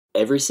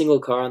Every single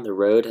car on the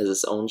road has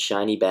its own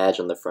shiny badge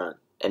on the front,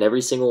 and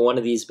every single one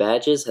of these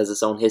badges has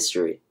its own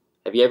history.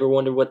 Have you ever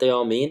wondered what they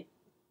all mean?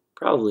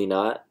 Probably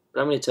not,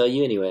 but I'm going to tell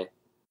you anyway.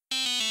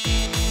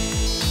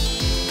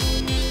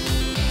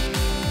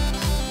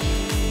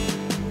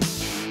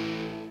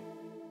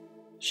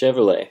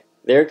 Chevrolet.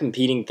 There are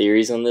competing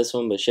theories on this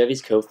one, but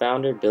Chevy's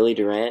co-founder, Billy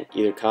Durant,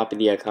 either copied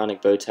the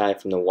iconic bow tie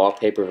from the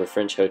wallpaper of a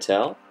French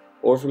hotel,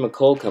 or from a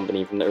coal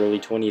company from the early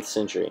 20th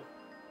century.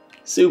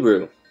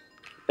 Subaru.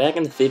 Back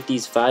in the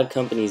 50s, 5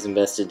 companies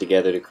invested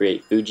together to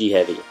create Fuji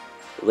Heavy.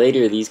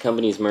 Later, these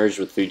companies merged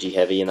with Fuji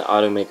Heavy and the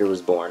automaker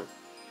was born.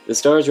 The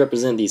stars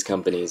represent these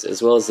companies,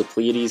 as well as the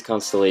Pleiades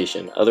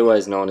constellation,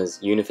 otherwise known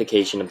as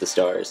unification of the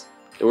stars.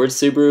 The word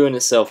Subaru in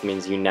itself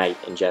means unite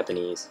in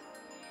Japanese.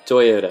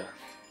 Toyota.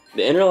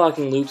 The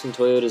interlocking loops in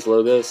Toyota's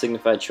logo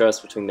signify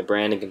trust between the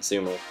brand and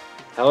consumer.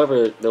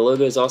 However, the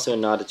logo is also a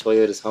nod to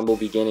Toyota's humble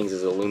beginnings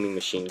as a looming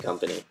machine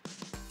company.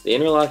 The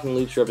interlocking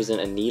loops represent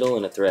a needle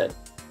and a thread.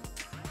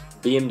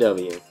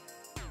 BMW.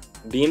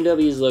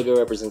 BMW's logo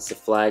represents the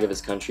flag of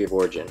its country of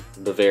origin,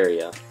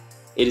 Bavaria.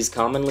 It is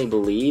commonly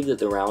believed that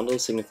the roundel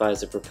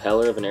signifies the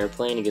propeller of an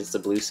airplane against the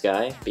blue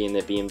sky, being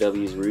that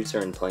BMW's roots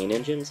are in plane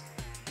engines.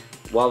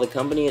 While the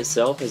company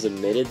itself has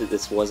admitted that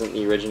this wasn't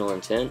the original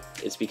intent,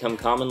 it's become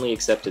commonly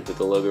accepted that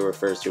the logo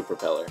refers to a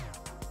propeller.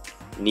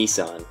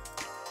 Nissan.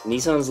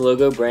 Nissan's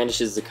logo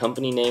brandishes the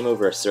company name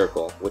over a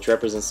circle, which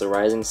represents the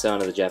rising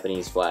sun of the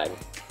Japanese flag.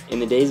 In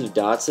the days of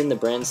Datsun, the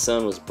brand's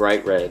sun was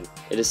bright red.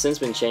 It has since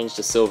been changed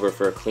to silver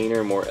for a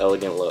cleaner, more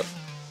elegant look.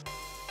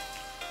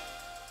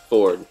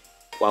 Ford.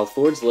 While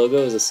Ford's logo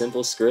is a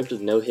simple script with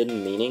no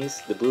hidden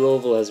meanings, the blue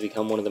oval has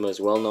become one of the most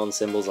well-known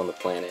symbols on the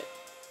planet.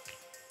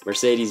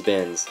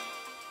 Mercedes-Benz.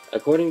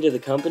 According to the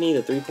company,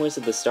 the 3 points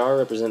of the star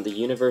represent the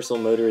universal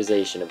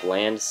motorization of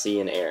land,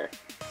 sea, and air.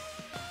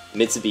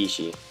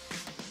 Mitsubishi.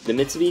 The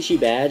Mitsubishi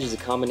badge is a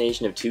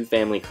combination of 2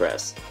 family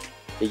crests.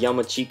 The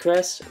Yamachi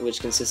crest, which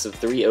consists of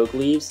 3 oak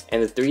leaves,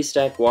 and the 3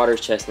 stacked water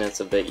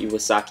chestnuts of the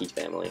Iwasaki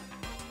family.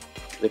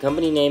 The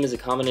company name is a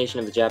combination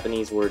of the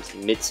Japanese words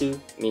Mitsu,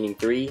 meaning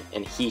 3,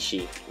 and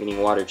Hishi,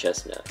 meaning water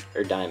chestnut,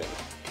 or diamond.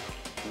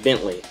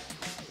 Bentley.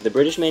 The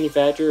British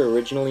manufacturer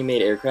originally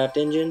made aircraft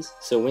engines,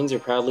 so wings are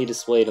proudly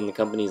displayed on the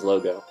company's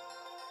logo.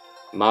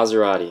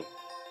 Maserati.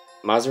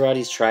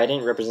 Maserati's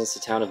trident represents the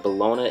town of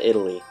Bologna,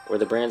 Italy, where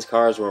the brand's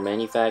cars were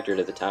manufactured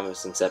at the time of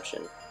its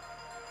inception.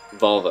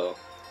 Volvo.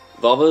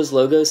 Volvo's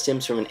logo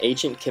stems from an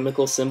ancient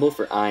chemical symbol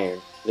for iron.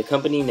 The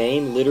company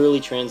name literally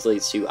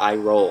translates to I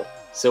roll,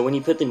 so when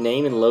you put the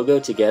name and logo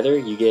together,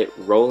 you get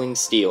rolling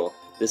steel.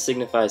 This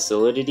signifies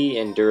solidity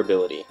and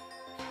durability.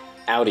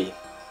 Audi.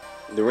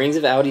 The rings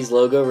of Audi's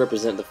logo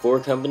represent the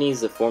 4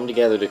 companies that formed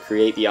together to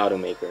create the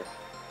automaker.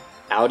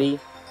 Audi,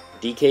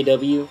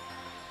 DKW,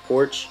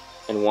 Porsche,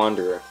 and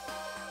Wanderer.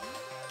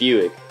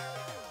 Buick.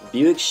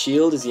 Buick's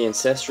shield is the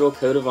ancestral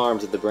coat of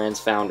arms of the brand's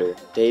founder,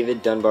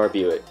 David Dunbar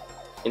Buick.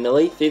 In the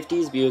late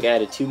 50s, Buick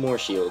added 2 more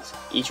shields,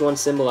 each one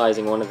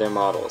symbolizing one of their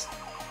models,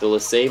 the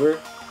LeSabre,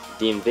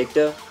 the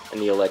Invicta,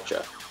 and the Electra.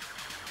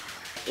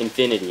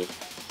 Infiniti.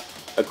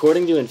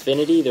 According to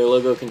Infiniti, their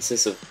logo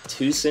consists of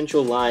 2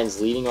 central lines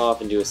leading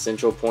off into a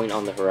central point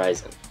on the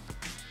horizon.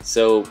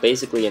 So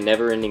basically a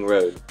never-ending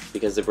road,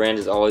 because the brand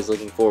is always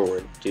looking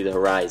forward to the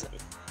horizon,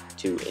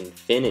 to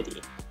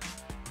infinity.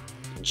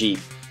 Jeep.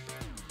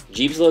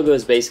 Jeep's logo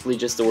is basically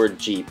just the word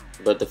Jeep,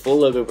 but the full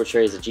logo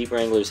portrays the Jeep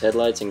Wrangler's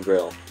headlights and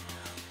grille.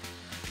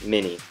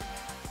 Mini.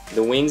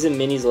 The wings in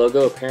Mini's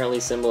logo apparently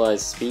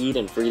symbolize speed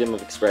and freedom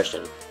of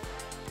expression.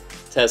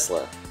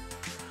 Tesla.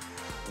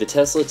 The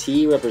Tesla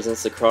T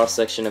represents the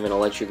cross-section of an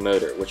electric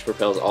motor, which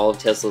propels all of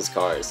Tesla's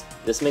cars.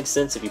 This makes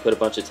sense if you put a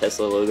bunch of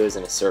Tesla logos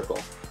in a circle.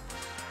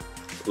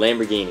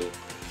 Lamborghini.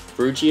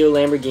 Ferruccio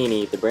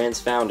Lamborghini, the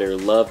brand's founder,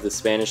 loved the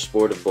Spanish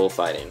sport of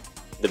bullfighting.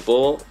 The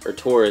bull, or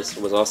Taurus,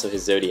 was also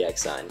his zodiac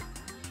sign.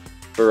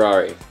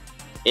 Ferrari.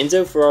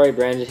 Enzo Ferrari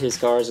branded his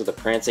cars with a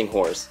prancing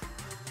horse.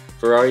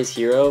 Ferrari's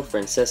hero,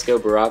 Francesco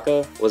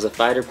Baracca, was a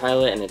fighter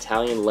pilot and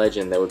Italian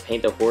legend that would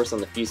paint the horse on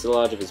the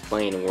fuselage of his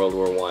plane in World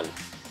War I.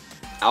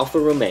 Alfa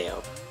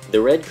Romeo. The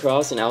red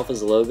cross in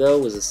Alfa's logo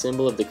was a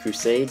symbol of the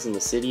Crusades in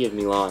the city of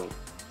Milan.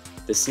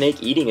 The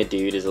snake eating a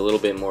dude is a little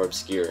bit more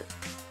obscure.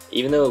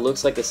 Even though it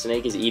looks like the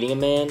snake is eating a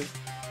man,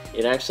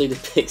 it actually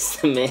depicts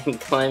the man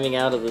climbing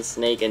out of the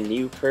snake a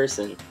new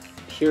person,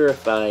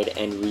 purified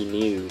and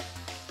renewed.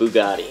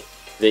 Bugatti.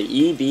 The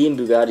EB in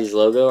Bugatti's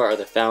logo are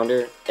the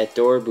founder,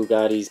 Ettore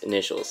Bugatti's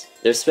initials.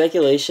 There's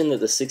speculation that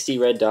the 60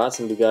 red dots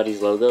in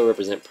Bugatti's logo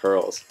represent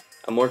pearls.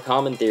 A more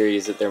common theory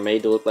is that they're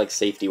made to look like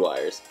safety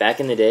wires. Back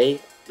in the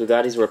day,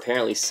 Bugattis were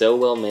apparently so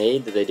well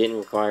made that they didn't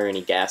require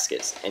any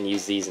gaskets, and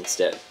used these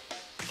instead.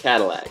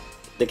 Cadillac.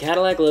 The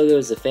Cadillac logo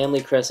is the family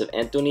crest of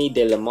Anthony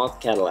de la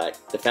Motte Cadillac,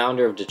 the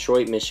founder of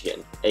Detroit,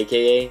 Michigan,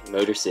 aka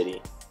Motor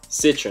City.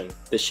 Citroen.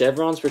 The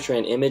chevrons portray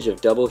an image of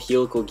double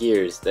helical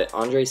gears that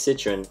André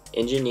Citroen,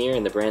 engineer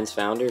and the brand's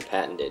founder,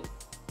 patented.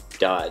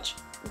 Dodge.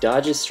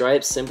 Dodge's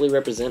stripes simply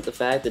represent the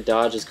fact that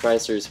Dodge is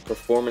Chrysler's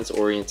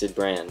performance-oriented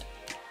brand.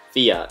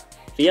 Fiat.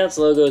 Fiat's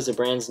logo is the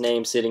brand's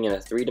name sitting in a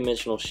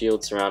three-dimensional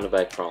shield surrounded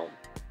by chrome.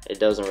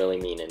 It doesn't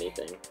really mean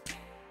anything.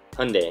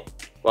 Hyundai.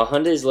 While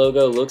Hyundai's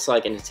logo looks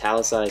like an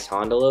italicized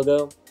Honda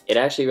logo, it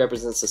actually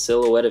represents a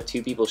silhouette of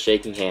two people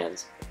shaking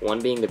hands, one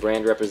being the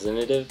brand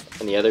representative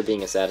and the other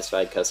being a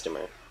satisfied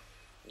customer.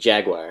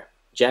 Jaguar.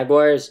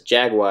 Jaguar's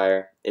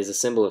Jaguar is a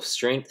symbol of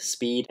strength,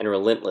 speed, and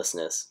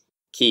relentlessness.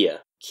 Kia.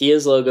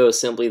 Kia's logo is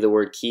simply the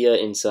word Kia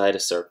inside a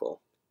circle.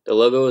 The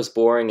logo is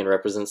boring and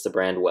represents the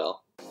brand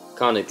well.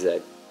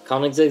 Koenigsegg.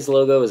 Koenigsegg's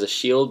logo is a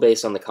shield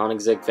based on the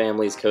Koenigsegg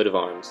family's coat of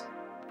arms.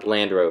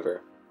 Land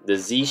Rover. The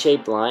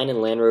Z-shaped line in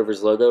Land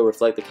Rover's logo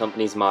reflect the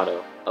company's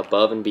motto,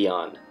 above and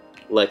beyond.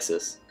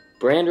 Lexus.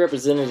 Brand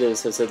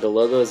representatives have said the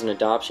logo is an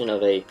adoption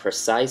of a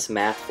precise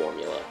math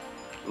formula.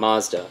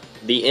 Mazda.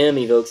 The M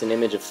evokes an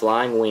image of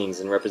flying wings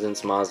and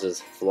represents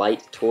Mazda's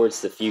flight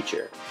towards the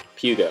future.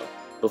 Pugo.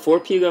 Before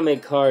Pugo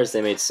made cars,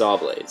 they made saw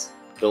blades.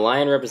 The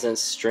lion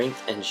represents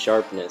strength and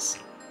sharpness,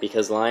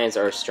 because lions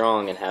are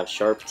strong and have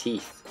sharp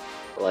teeth,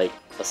 like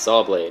a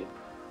saw blade.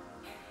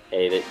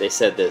 Hey, they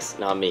said this,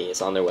 not me,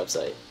 it's on their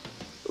website.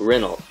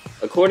 Renault.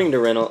 According to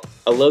Renault,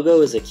 a logo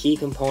is a key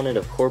component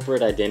of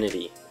corporate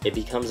identity. It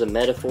becomes a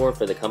metaphor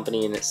for the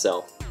company in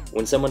itself.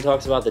 When someone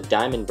talks about the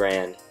Diamond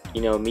brand,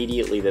 you know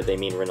immediately that they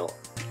mean Renault.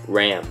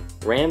 Ram.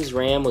 Ram's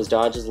Ram was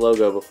Dodge's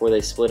logo before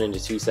they split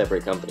into two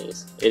separate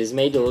companies. It is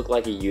made to look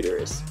like a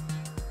uterus.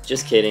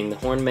 Just kidding, the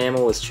horned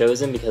mammal was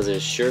chosen because it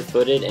is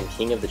sure-footed and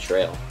king of the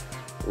trail.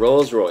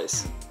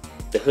 Rolls-Royce.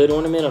 The hood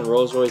ornament on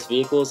Rolls-Royce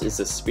vehicles is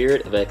the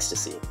spirit of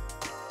ecstasy.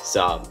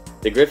 Saab.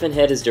 The griffin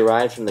head is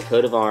derived from the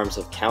coat of arms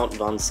of Count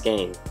von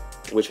Skane,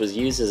 which was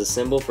used as a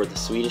symbol for the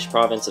Swedish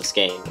province of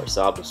Skane, where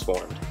Saab was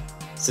formed.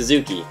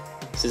 Suzuki.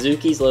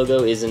 Suzuki's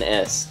logo is an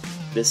S.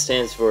 This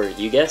stands for,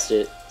 you guessed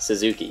it,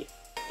 Suzuki.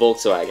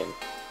 Volkswagen.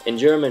 In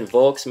German,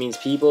 Volks means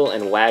people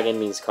and wagon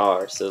means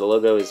car, so the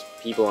logo is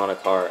people on a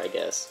car, I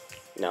guess.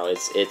 No,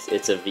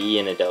 it's a V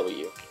and a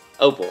W.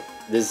 Opel.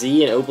 The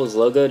Z in Opel's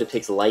logo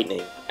depicts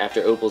lightning,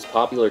 after Opel's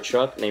popular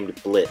truck named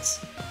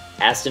Blitz.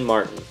 Aston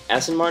Martin.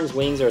 Aston Martin's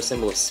wings are a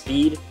symbol of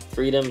speed,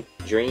 freedom,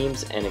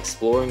 dreams, and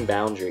exploring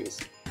boundaries.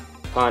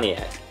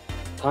 Pontiac.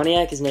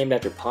 Pontiac is named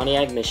after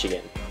Pontiac,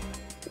 Michigan,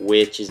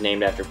 which is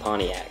named after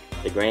Pontiac,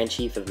 the Grand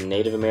Chief of the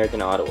Native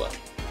American Ottawa.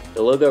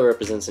 The logo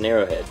represents an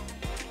arrowhead.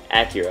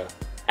 Acura.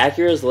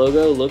 Acura's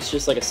logo looks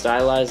just like a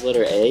stylized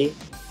letter A,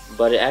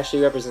 but it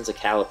actually represents a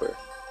caliper,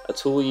 a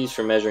tool used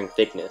for measuring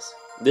thickness.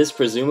 This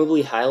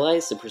presumably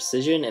highlights the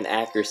precision and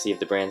accuracy of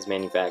the brand's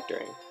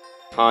manufacturing.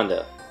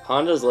 Honda.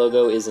 Honda's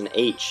logo is an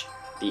H.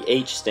 The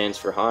H stands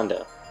for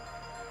Honda.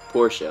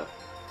 Porsche.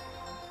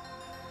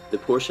 The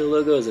Porsche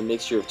logo is a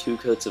mixture of two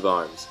coats of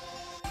arms.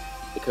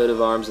 The coat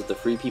of arms of the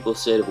Free People's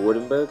State of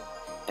Württemberg,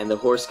 and the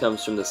horse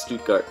comes from the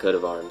Stuttgart coat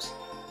of arms.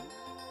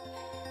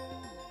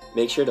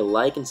 Make sure to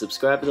like and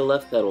subscribe to The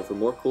Left Pedal for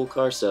more cool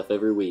car stuff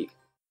every week.